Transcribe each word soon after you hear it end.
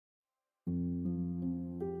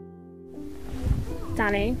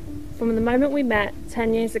Danny, from the moment we met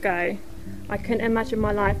 10 years ago, I couldn't imagine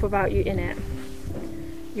my life without you in it.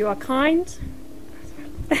 You are kind,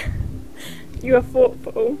 you are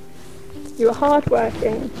thoughtful, you are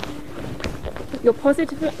hardworking. Your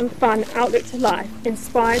positive and fun outlook to life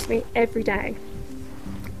inspires me every day.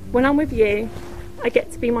 When I'm with you, I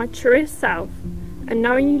get to be my truest self, and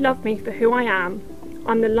knowing you love me for who I am,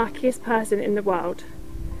 I'm the luckiest person in the world.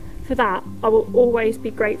 For that, I will always be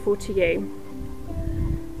grateful to you.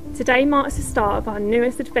 Today marks the start of our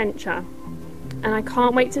newest adventure, and I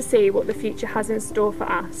can't wait to see what the future has in store for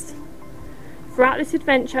us. Throughout this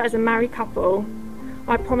adventure as a married couple,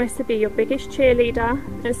 I promise to be your biggest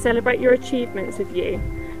cheerleader and celebrate your achievements with you,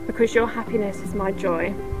 because your happiness is my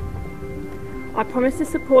joy. I promise to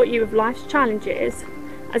support you with life's challenges,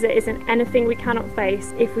 as it isn't anything we cannot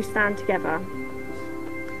face if we stand together.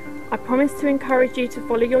 I promise to encourage you to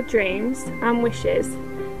follow your dreams and wishes,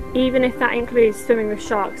 even if that includes swimming with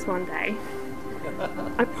sharks one day.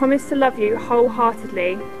 I promise to love you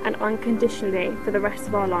wholeheartedly and unconditionally for the rest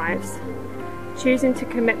of our lives. Choosing to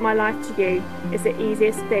commit my life to you is the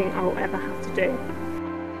easiest thing I will ever have to do.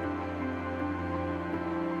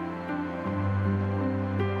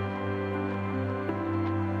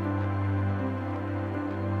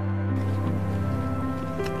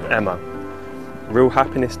 Emma, real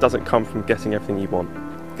happiness doesn't come from getting everything you want.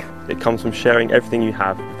 It comes from sharing everything you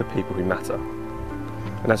have with the people who matter.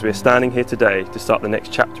 And as we are standing here today to start the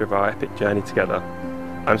next chapter of our epic journey together,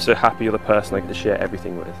 I'm so happy you're the person I get to share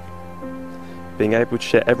everything with. Being able to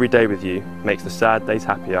share every day with you makes the sad days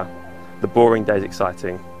happier, the boring days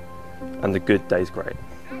exciting, and the good days great.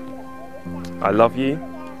 I love you,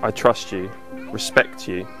 I trust you, respect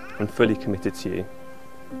you, and fully committed to you,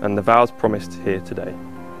 and the vows promised here today.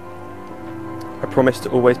 I promise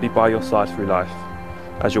to always be by your side through life,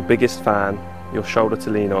 as your biggest fan, your shoulder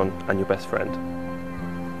to lean on, and your best friend.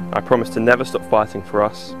 I promise to never stop fighting for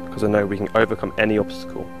us, because I know we can overcome any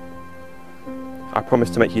obstacle. I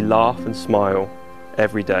promise to make you laugh and smile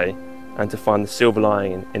every day, and to find the silver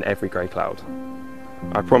lining in every grey cloud.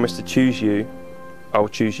 I promise to choose you. I will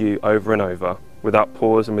choose you over and over, without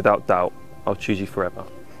pause and without doubt. I'll choose you forever.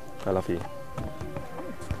 I love you.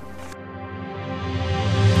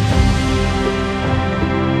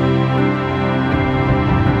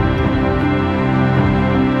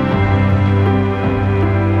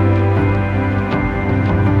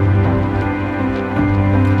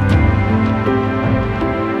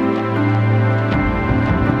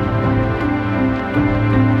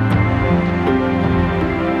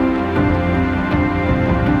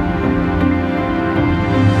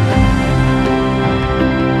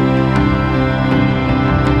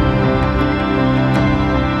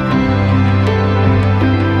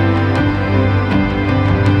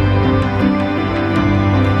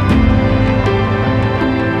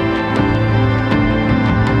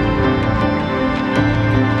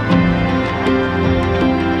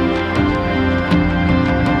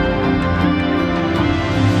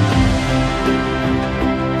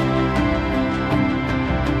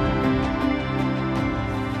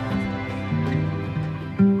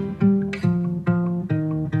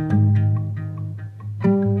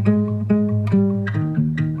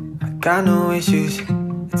 Got no issues,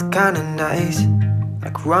 it's kinda nice,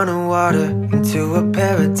 like running water into a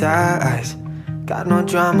paradise. Got no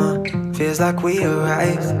drama, feels like we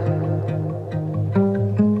arrived.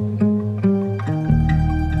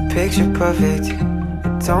 Picture perfect,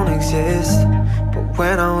 it don't exist, but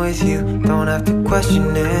when I'm with you, don't have to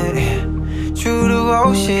question it. True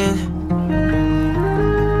devotion.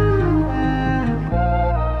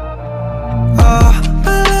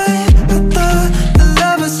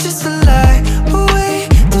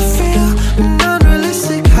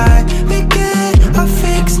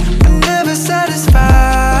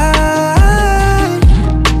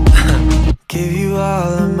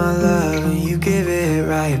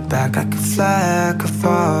 I could fly, I could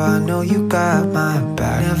fall, I know you got my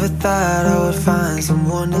back. Never thought I would find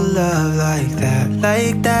someone to love like that.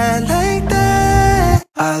 Like that, like that.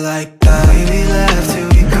 I like that. Way we laugh till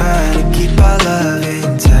we cry to keep our love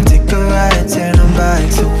intact. Take a ride, turn them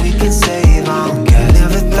back so we can save on gas.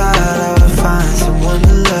 Never thought I would find someone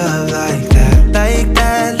to love like that. Like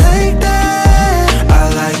that, like that. I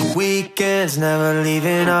like weekends, never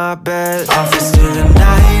leaving our bed. Office till the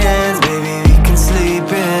night ends, baby, we can sleep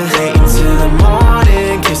in. Wait until the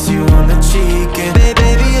morning, kiss you on the cheek, and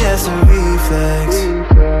baby, that's a reflex.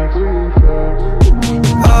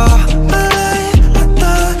 Oh, I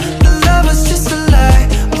thought the love was just a lie,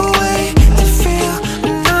 a way to feel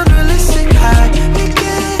an unrealistic high. We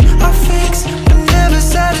get our fix, but never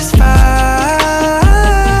satisfied.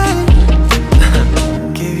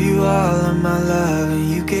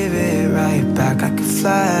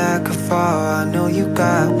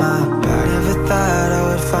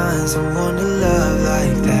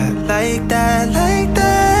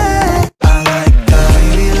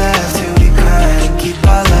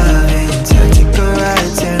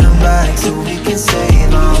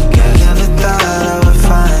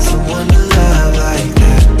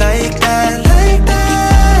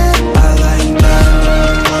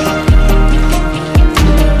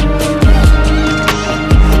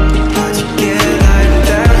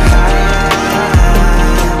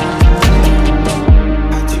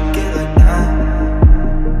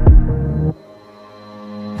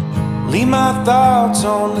 leave my thoughts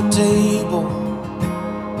on the table,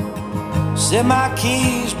 set my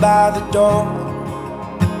keys by the door.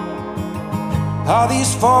 All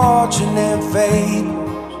these fortune and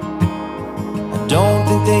fables, I don't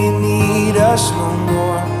think they need us no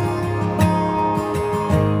more.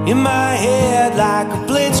 In my head like a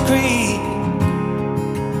blitzkrieg,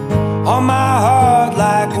 on my heart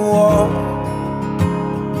like a war.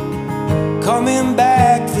 Coming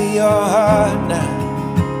back for your heart now,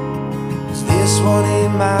 'cause this one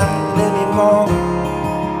ain't mine anymore.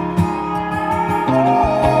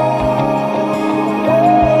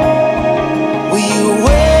 Will you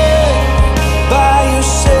wait by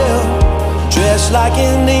yourself, dressed like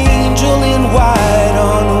an angel in white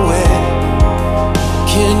on the way?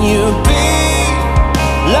 Can you be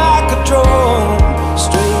like a drone,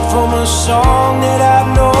 straight from a song that I've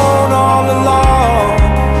known all along?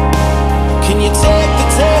 Can you take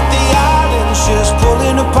the islands, just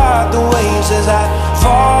pulling apart the waves as I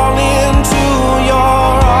fall into your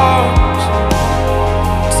arms,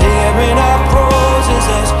 tearing up roses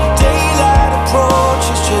as daylight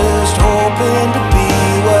approaches, just hoping to be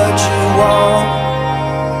what you want.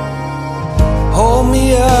 Hold me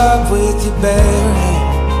up with your bare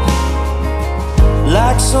hands,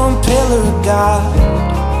 like some pillar of God,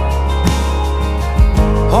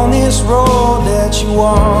 on this road that you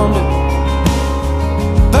wander,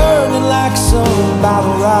 burning like some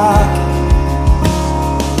bottle rocket.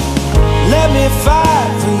 Let me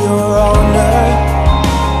fight for your honor,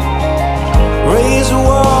 raise a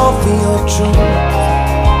wall for your truth,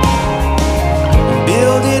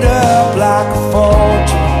 build it up like a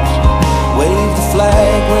fortress, wave the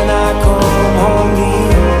flag when I come home to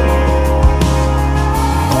you.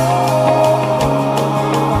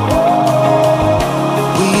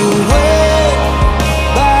 Will you wait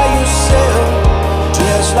by yourself,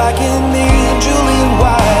 dressed like an angel in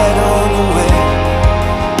white on the way?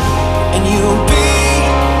 And you'll be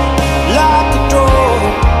like a drone,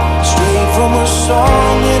 straight from a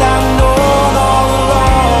song that I've known all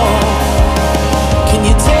along. Can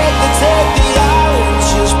you take the islands,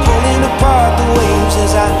 just pulling apart the waves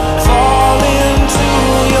as I fall into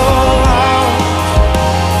your arms,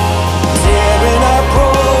 tearing up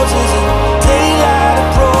roses and daylight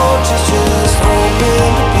approaches, just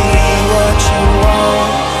hoping to be what you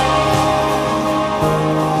want.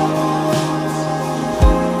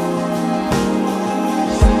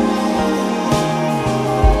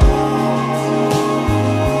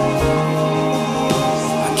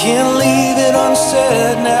 Can't leave it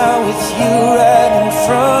unsaid now with you right in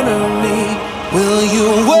front of me. Will you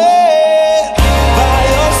wait by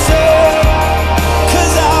yourself?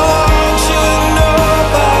 'Cause I want you and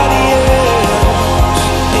nobody else.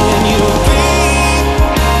 And you'll be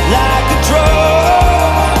like a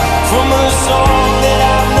drug from a song that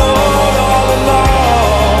I've known all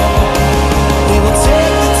along. We will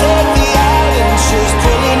take the islands, just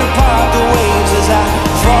pulling apart the waves as I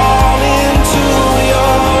fall into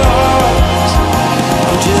your arms.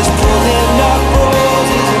 I'm just pulling up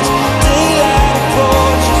roses as daylight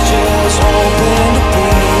approaches, just hoping to be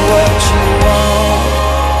what you want.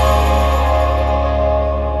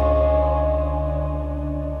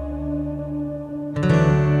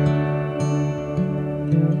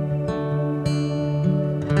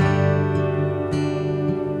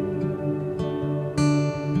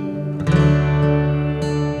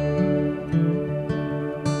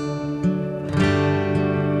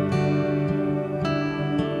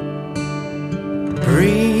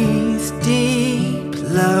 Breathe deep,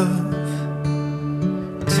 love,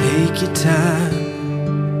 take your time,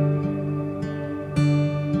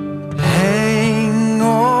 hang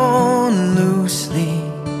on loosely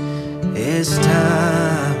as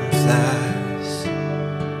time flies,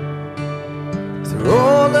 through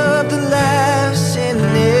all of the laughs and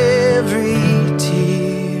every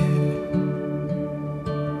tear.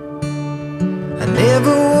 I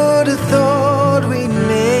never would have thought we'd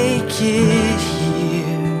make it here.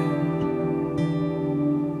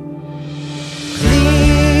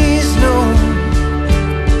 Please know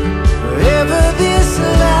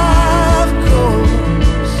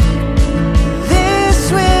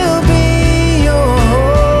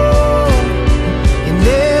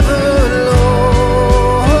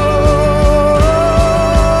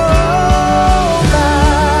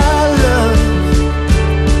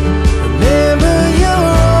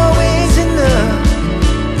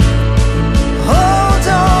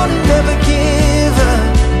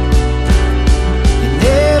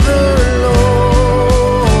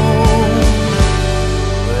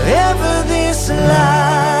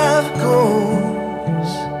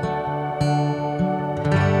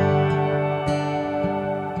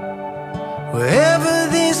wherever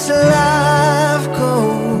this life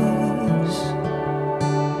goes.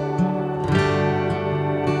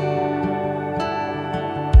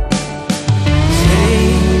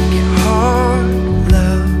 Take heart,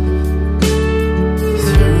 love,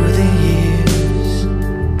 through the years.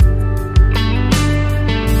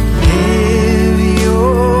 Live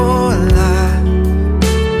your life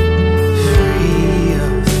free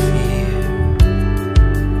of fear.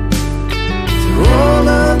 Through all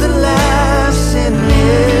of the laughs and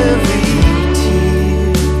every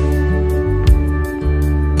tear,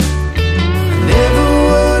 I never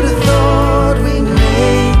would have thought we'd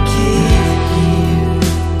make it here.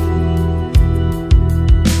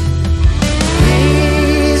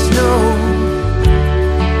 Please know,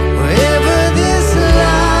 wherever this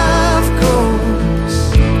life goes,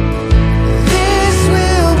 this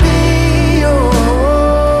will be your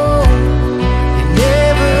home. You're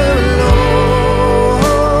never alone,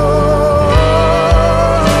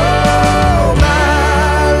 my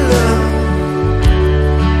love.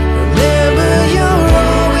 Remember, you're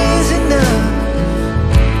always enough.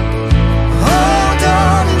 Hold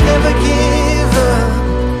on and never give up.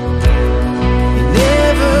 You're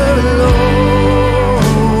never alone,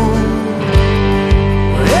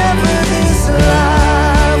 wherever this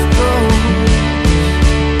life goes.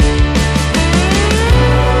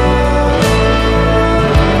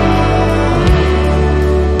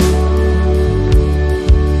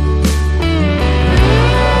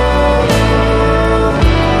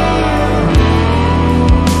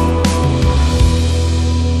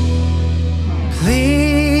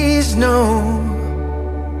 Please know,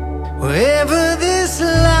 wherever this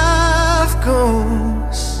life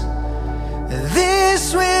goes,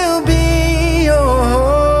 this will be your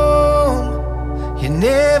home. You're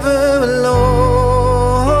never alone,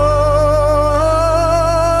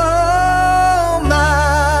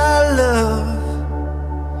 my love.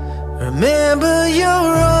 Remember,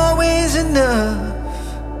 you're always enough.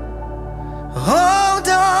 Hold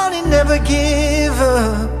on and never give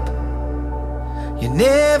up. You're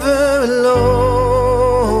never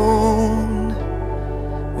alone,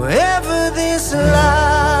 wherever this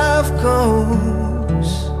life goes.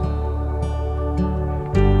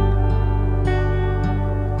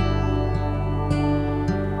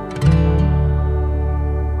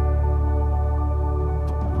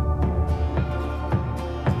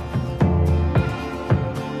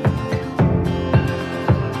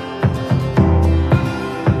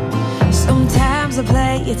 Sometimes I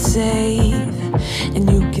play it safe, and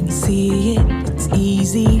you can see it. It's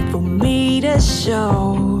easy for me to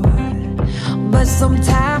show, but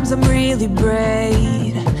sometimes I'm really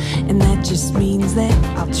brave, and that just means that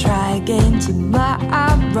I'll try again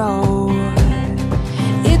tomorrow.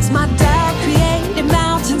 It's my doubt creating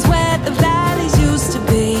mountains where the valleys used to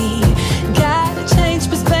be. Gotta change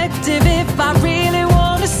perspective if I really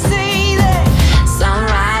wanna see that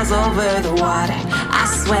sunrise over the water. I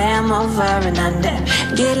swam over and under,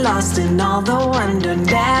 get lost in all the wonder,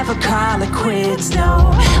 never call it quits,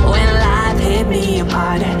 no. When life hit me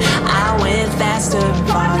apart, I went faster and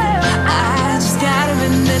farther. I just gotta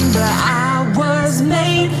remember I was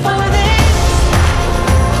made for this.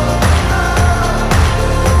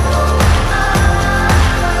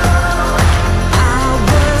 I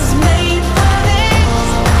was made for this.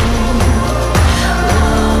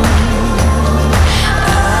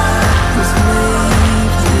 I was made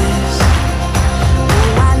for this.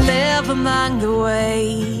 Oh, I live among the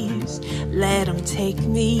waves, let them take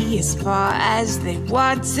me as far as they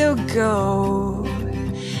want to go.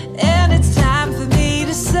 And it's time for me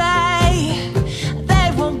to say,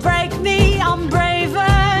 they won't break me, I'm braver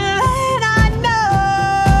than I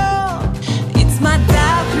know. It's my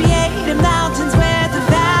doubt creating mountains where the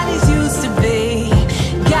valleys used to be.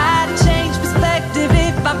 Gotta change perspective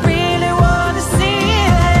if I really wanna see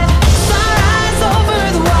it. Sunrise over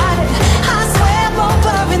the water, I swam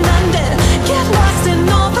over and under, get lost in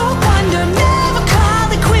all the wonder, never call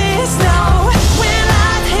it quits, no. When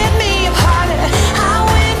life hit me apart, I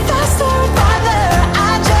went faster and farther.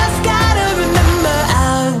 I just gotta remember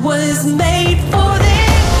I was made for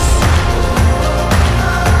this.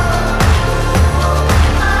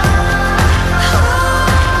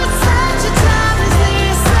 Oh, such a time as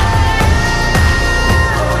this.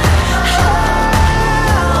 Oh,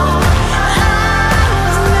 I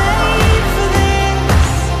was made for this.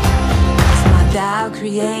 It's my doubt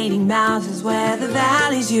creating mountains where the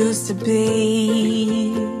valleys used to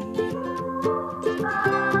be.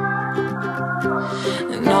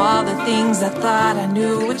 And all the things I thought I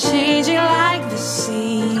knew were changing like the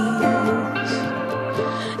seas.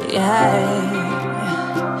 Yeah,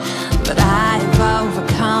 but I've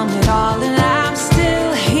overcome it all, and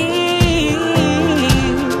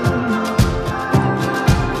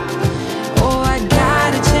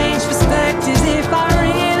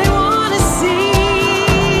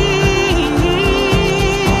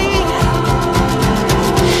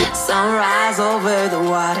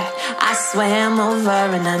swam over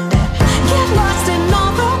and under. Get lost in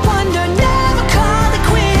all the wonder, never call it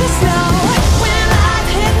quits, no. When life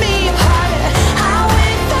hit me apart, I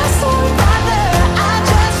went faster and farther. I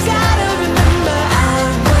just gotta remember I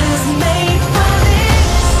was made for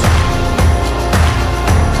this.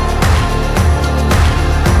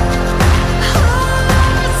 Oh,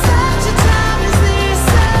 such a time as this.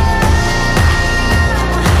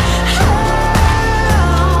 Oh,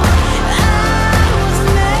 I was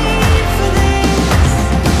made for this.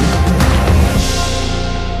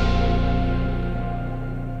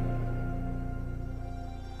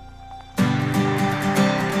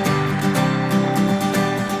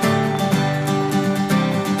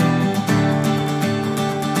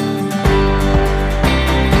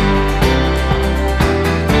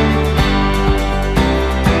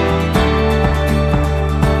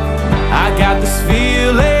 I got this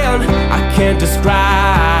feeling I can't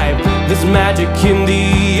describe. This magic in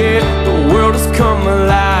the air, the world has come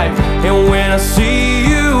alive. And when I see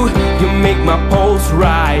you, you make my pulse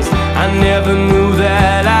rise. I never knew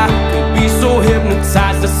that I could be so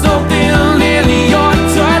hypnotized. There's something in your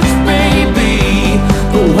touch, baby,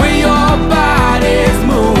 the way your body's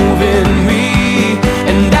moving me.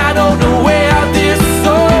 And I don't know where this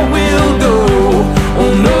soul will go.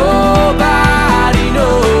 Oh, nobody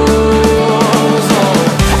knows.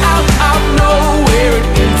 Out of nowhere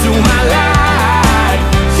into my life,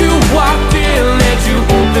 you walked in and you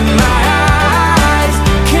opened my eyes.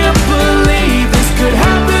 Can't believe this could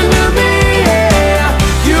happen to me, yeah.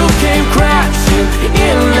 You came crashing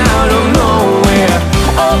in out of nowhere.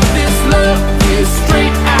 All this love is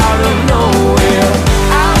straight out of nowhere.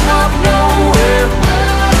 Out of nowhere.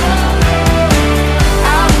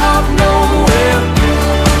 Out of nowhere.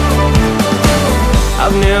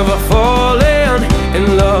 I've never fallen in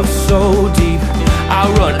love so deep. I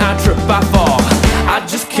run, I trip, I fall, I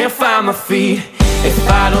just can't find my feet. If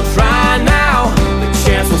I don't try now, the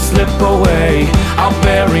chance will slip away. I'll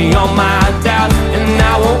bury all my doubts and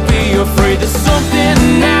I won't be afraid. There's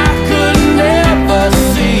something I could never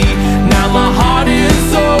see. Now my heart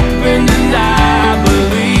is open and I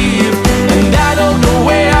believe. And I don't know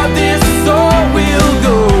where this soul will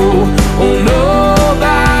go. Oh,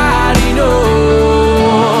 nobody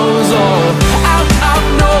knows. Oh, out of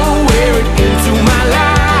nowhere and into my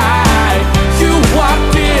life, you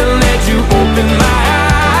walked in and you opened my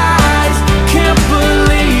eyes. Can't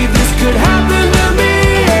believe this could happen to me,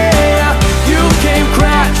 yeah. You came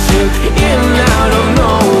crashing in out of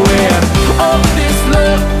nowhere. All this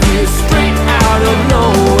love is straight out of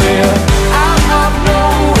nowhere. Out of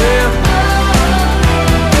nowhere.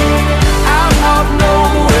 Out of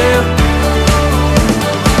nowhere.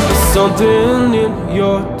 There's something in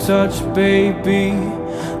your touch, baby,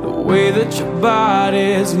 the way that your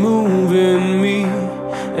body's moving me.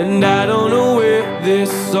 And I don't know where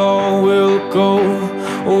this all will go.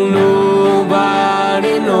 Oh, no.